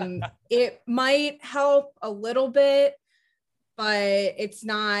 It might help a little bit, but it's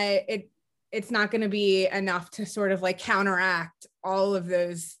not going to be enough to sort of like counteract all of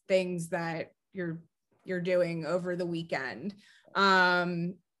those things that you're doing over the weekend. But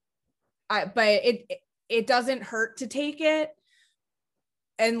it doesn't hurt to take it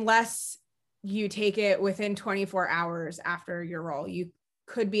unless you take it within 24 hours after your roll. You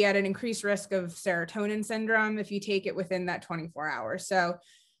could be at an increased risk of serotonin syndrome if you take it within that 24 hours. So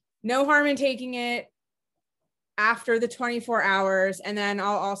no harm in taking it after the 24 hours. And then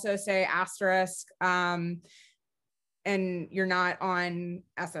I'll also say asterisk, and you're not on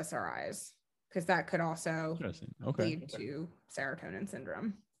SSRIs, because that could also lead to serotonin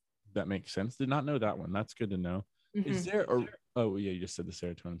syndrome. That makes sense. Did not know that one. That's good to know. Is there, oh yeah, you just said the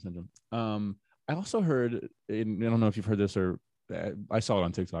serotonin syndrome. I also heard, I don't know if you've heard this or I saw it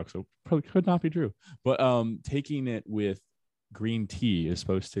on TikTok, so probably could not be true, but taking it with green tea is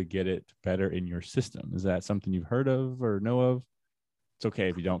supposed to get it better in your system. Is that something you've heard of or know of? It's okay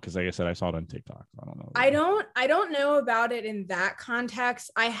if you don't, because like I said, I saw it on TikTok. I don't know. I don't know about it in that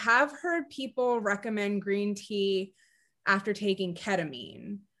context. I have heard people recommend green tea after taking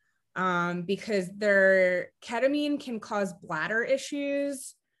ketamine, because their ketamine can cause bladder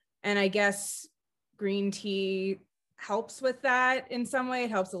issues. And I guess green tea helps with that in some way.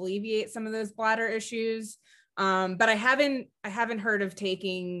 It helps alleviate some of those bladder issues. But I haven't heard of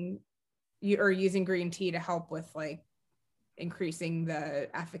taking or using green tea to help with like increasing the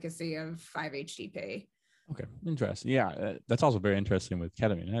efficacy of 5-HTP. Okay, interesting. Yeah, that's also very interesting with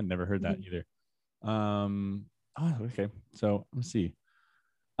ketamine. I had never heard that either. Okay. So let's see.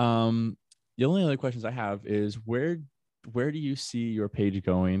 The only other questions I have is where do you see your page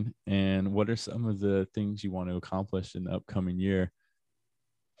going, and what are some of the things you want to accomplish in the upcoming year?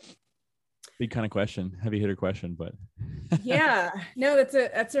 Big kind of question, heavy hitter question, but yeah, no,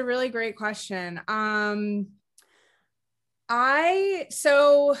 that's a really great question.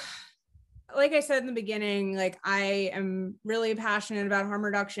 Like I said in the beginning, like I am really passionate about harm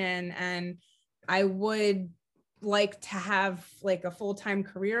reduction, and I would like to have like a full-time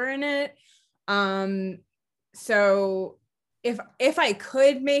career in it. So if I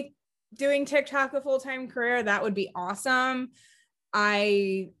could make doing TikTok a full-time career, that would be awesome.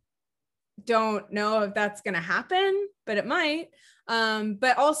 I don't know if that's going to happen, but it might.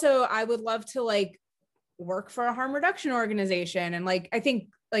 But also I would love to like work for a harm reduction organization. And like, I think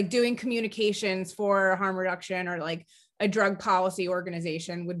like doing communications for harm reduction or like a drug policy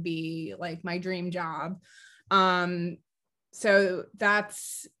organization would be like my dream job. So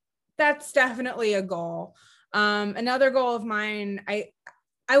that's definitely a goal. Another goal of mine,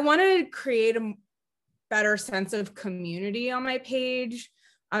 I want to create a better sense of community on my page.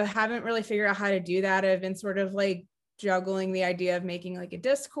 I haven't really figured out how to do that. I've been sort of like juggling the idea of making like a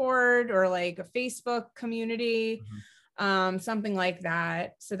Discord or like a Facebook community, something like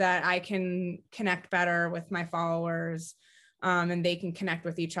that, so that I can connect better with my followers, and they can connect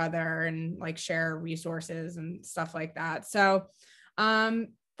with each other and like share resources and stuff like that. So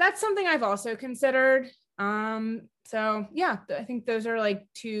that's something I've also considered. So yeah, I think those are like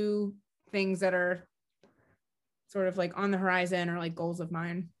two things that are sort of like on the horizon or like goals of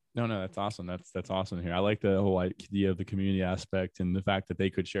mine. No, that's awesome. That's awesome to hear. I like the whole idea of the community aspect and the fact that they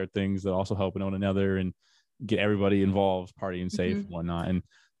could share things that also help one another and get everybody involved, partying safe and whatnot. And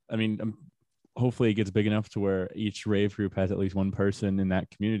I mean, hopefully it gets big enough to where each rave group has at least one person in that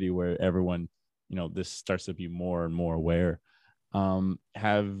community where everyone, this starts to be more and more aware.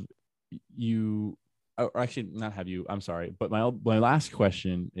 Have you, or actually not have you, I'm sorry, but my last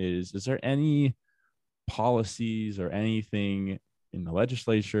question is there any policies or anything in the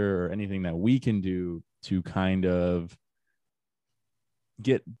legislature or anything that we can do to kind of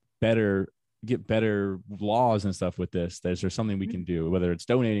get better get better laws and stuff with this? Is there something we can do, whether it's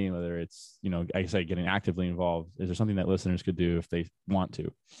donating, whether it's, you know, I say getting actively involved? Is there something that listeners could do if they want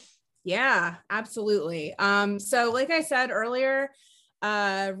to? Yeah, absolutely. So like I said earlier,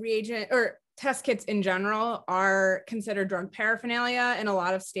 reagent or test kits in general are considered drug paraphernalia in a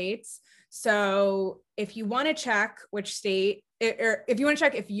lot of states. So if you want to check which state, or if you want to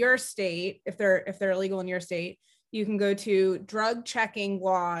check if your state, if they're illegal in your state, you can go to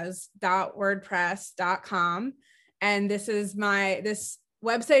drugcheckinglaws.wordpress.com. And this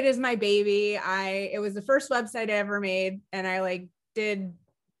website is my baby. It was the first website I ever made, and I did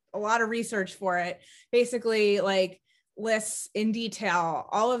a lot of research for it. Basically, lists in detail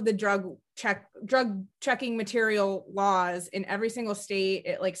all of the drug checking material laws in every single state.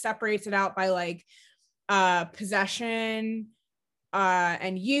 It separates it out by possession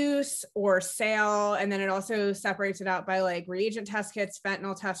and use or sale, and then it also separates it out by reagent test kits,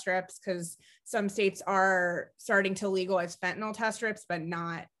 fentanyl test strips, because some states are starting to legalize fentanyl test strips but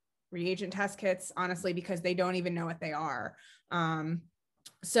not reagent test kits, honestly, because they don't even know what they are.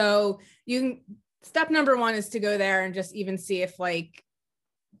 So step number one is to go there and just even see if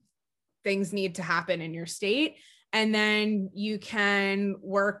things need to happen in your state. And then you can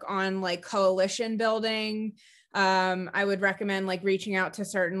work on coalition building. I would recommend reaching out to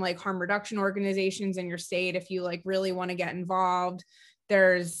certain harm reduction organizations in your state if you really want to get involved.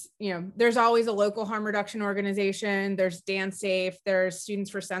 There's always a local harm reduction organization. There's DanceSafe, there's Students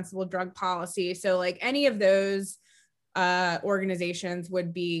for Sensible Drug Policy. So any of those organizations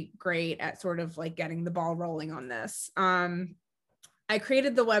would be great at sort of getting the ball rolling on this. I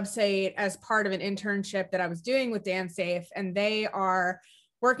created the website as part of an internship that I was doing with DanceSafe, and they are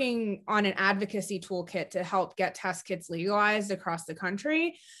working on an advocacy toolkit to help get test kits legalized across the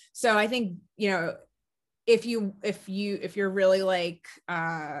country. So I think, if you're really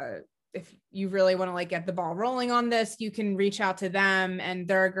if you really want to get the ball rolling on this, you can reach out to them, and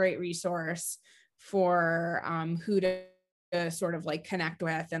they're a great resource for who to sort of connect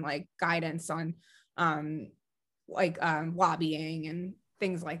with, and guidance on lobbying and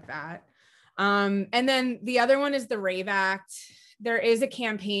things like that. And then the other one is the RAVE Act. There is a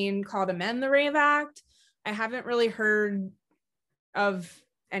campaign called Amend the RAVE Act. I haven't really heard of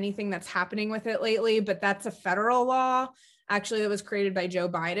anything that's happening with it lately, but that's a federal law actually that was created by Joe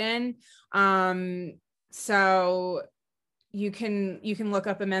Biden. So you can look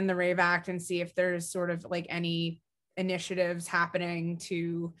up Amend the RAVE Act and see if there's sort of any initiatives happening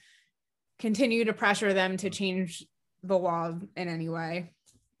to continue to pressure them to change the law in any way.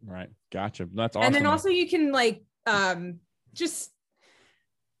 Right. Gotcha. That's awesome. And then also you can just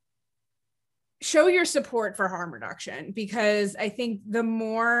show your support for harm reduction, because I think the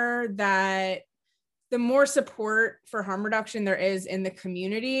more support for harm reduction there is in the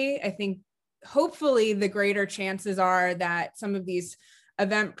community, I think hopefully the greater chances are that some of these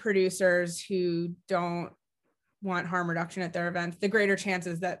event producers who don't want harm reduction at their events, the greater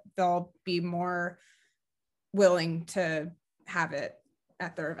chances that they'll be more willing to have it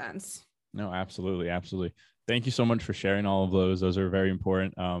at their events. No, absolutely. Absolutely. Thank you so much for sharing all of those. Those are very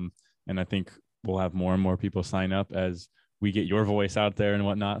important. And I think we'll have more and more people sign up as we get your voice out there and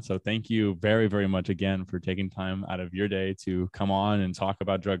whatnot. So thank you very, very much again for taking time out of your day to come on and talk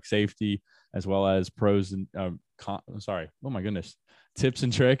about drug safety, as well as pros and tips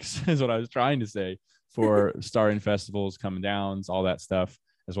and tricks is what I was trying to say for starting festivals, coming downs, all that stuff,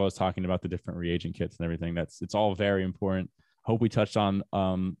 as well as talking about the different reagent kits and everything. It's all very important. Hope we touched on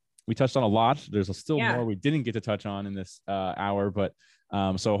a lot. There's still more we didn't get to touch on in this hour, but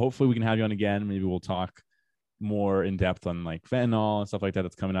so hopefully we can have you on again. Maybe we'll talk more in depth on fentanyl and stuff like that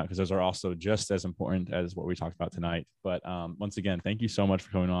that's coming out, because those are also just as important as what we talked about tonight. But once again, thank you so much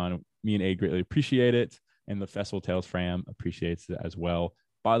for coming on. Me and A greatly appreciate it, and the Festival Tales fam appreciates it as well.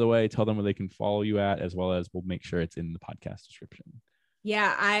 By the way, tell them where they can follow you at, as well as we'll make sure it's in the podcast description.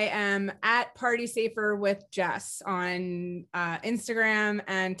 Yeah, I am at Party Safer with Jess on Instagram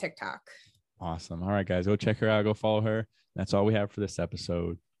and TikTok. Awesome. All right, guys, go check her out. Go follow her. That's all we have for this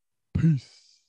episode. Peace.